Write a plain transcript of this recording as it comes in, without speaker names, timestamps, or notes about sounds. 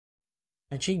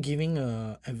actually giving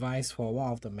a advice for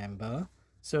one of the member.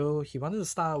 So he wanted to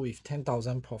start with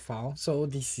 10,000 profile. So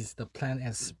this is the plan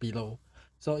as below.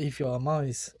 So if your amount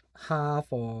is half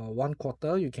or one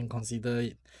quarter, you can consider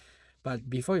it. But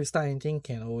before you start anything,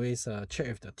 can always check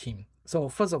with the team. So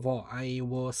first of all, I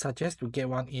will suggest to get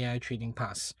one AI training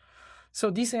pass. So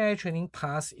this AI training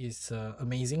pass is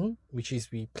amazing, which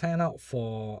is we plan out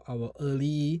for our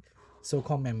early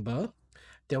so-called member.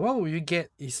 Then what will you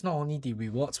get is not only the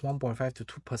rewards 1.5 to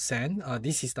 2%.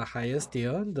 This is the highest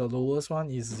tier. The lowest one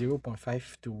is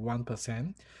 0.5 to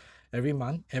 1% every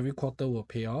month. Every quarter will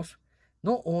pay off.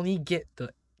 Not only get the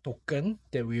token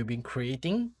that we've been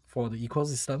creating for the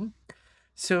ecosystem,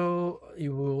 so it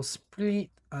will split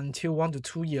until 1 to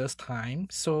 2 years time.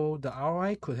 So the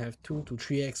ROI could have 2 to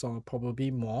 3x or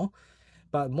probably more.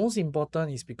 But most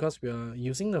important is because we are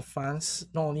using the funds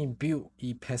not only build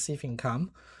a passive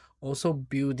income, also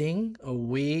building a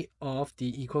way of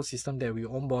the ecosystem that we're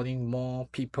onboarding more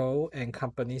people and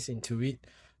companies into it.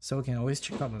 So you can always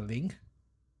check out the link.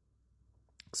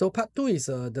 So part two is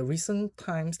the recent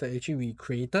times that actually we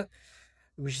created,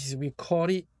 which is we call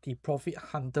it the profit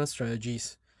hunter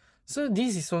strategies. So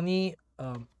this is only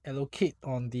allocate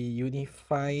on the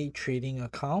unified trading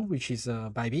account, which is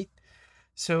Bybit.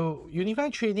 So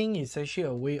unified trading is actually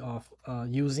a way of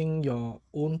using your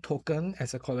own token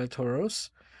as a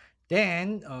collaterals.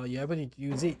 Then you're able to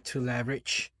use it to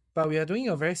leverage. But we are doing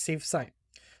a very safe side.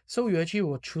 So we actually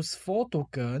will choose 4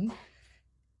 tokens,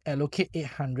 allocate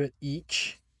 800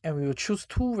 each, and we will choose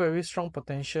two very strong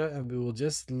potential and we will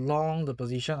just long the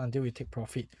position until we take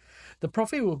profit. The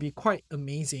profit will be quite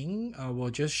amazing. I will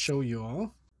just show you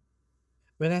all.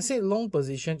 When I say long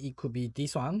position, it could be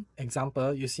this one.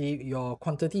 Example, you see your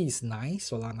quantity is 9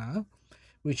 Solana,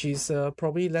 which is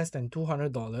probably less than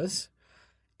 $200.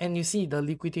 And you see the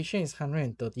liquidation is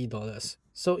 $130.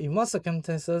 So in what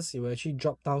circumstances it will actually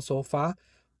drop down so far?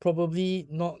 Probably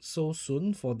not so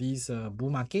soon for this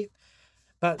bull market.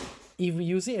 But if you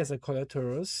use it as a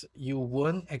collaterals, you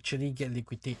won't actually get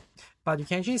liquidate. But you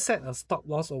can actually set a stop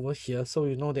loss over here so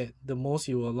you know that the most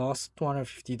you will lose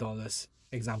 $250,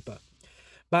 example.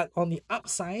 But on the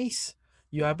upside,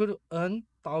 you're able to earn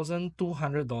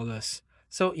 $1,200.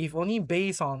 So if only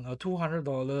based on a $200,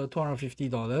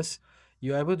 $250,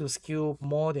 you're able to scale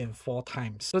more than 4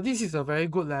 times. So this is a very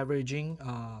good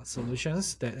leveraging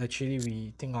solutions that actually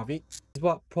we think of it. This is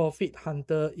what Profit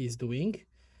Hunter is doing.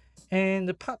 And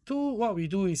the part two, what we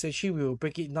do is actually we will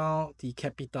break it down the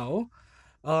capital.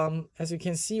 As you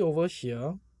can see over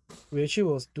here, we actually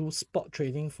will do spot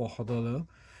trading for HODLer.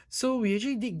 So we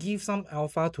actually did give some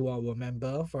alpha to our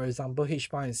member, for example,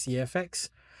 HBAR and CFX.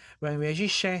 When we actually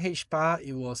share HBAR,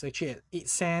 it was actually at 8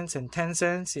 cents and 10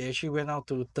 cents. It actually went out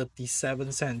to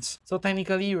 37 cents. So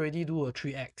technically, you already do a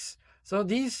 3x. So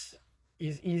this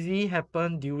is easily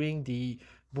happen during the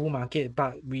bull market,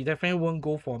 but we definitely won't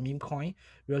go for meme coin.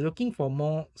 We are looking for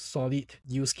more solid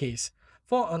use case.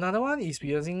 For another one is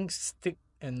we're using stick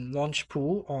and launch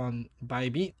pool on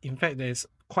Bybit. In fact, there's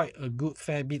quite a good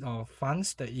fair bit of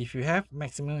funds that if you have,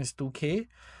 maximum is 2K.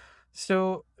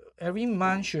 So every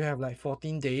month you have like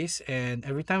 14 days and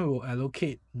every time we will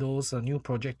allocate those new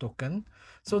project token.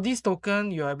 So this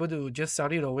token, you're able to just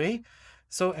sell it away.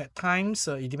 So at times,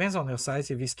 it depends on your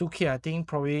size. If it's 2K, I think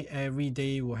probably every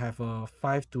day will have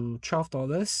 $5 to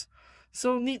 $12.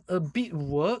 So need a bit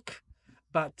work,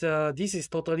 but this is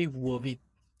totally worth it.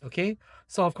 Okay,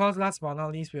 so of course, last but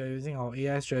not least, we are using our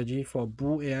AI strategy for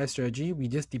Bull AI strategy. We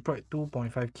just deployed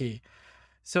 2.5K.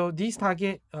 So this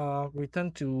target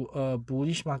return to a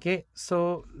bullish market.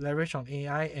 So leverage on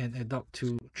AI and adopt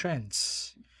to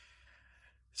trends.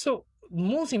 So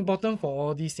most important for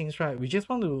all these things, right? We just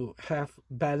want to have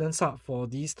balance up for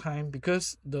this time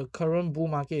because the current bull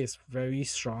market is very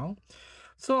strong.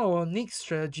 So our next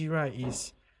strategy, right,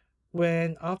 is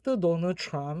when after Donald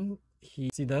Trump he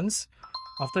incidents,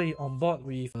 after he on board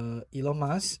with Elon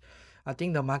Musk, I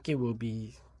think the market will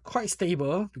be quite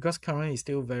stable because currently it's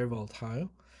still very volatile.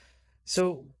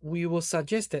 So we will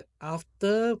suggest that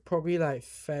after probably like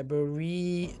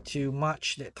February to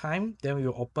March that time, then we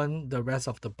will open the rest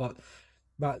of the bot.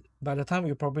 But by the time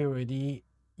we probably already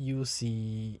use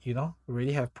the,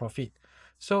 already have profit.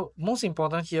 So most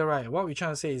important here, right? What we're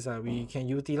trying to say is that we can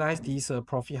utilize this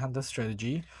profit hunter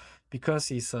strategy because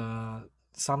it's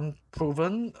some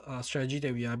proven strategy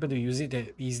that we are able to use it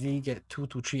that easily get 2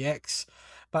 to 3x.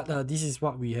 But this is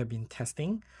what we have been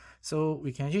testing. So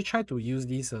we can actually try to use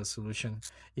this solution.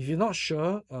 If you're not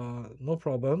sure, no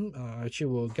problem. Actually,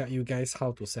 we'll guide you guys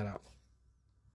how to set up.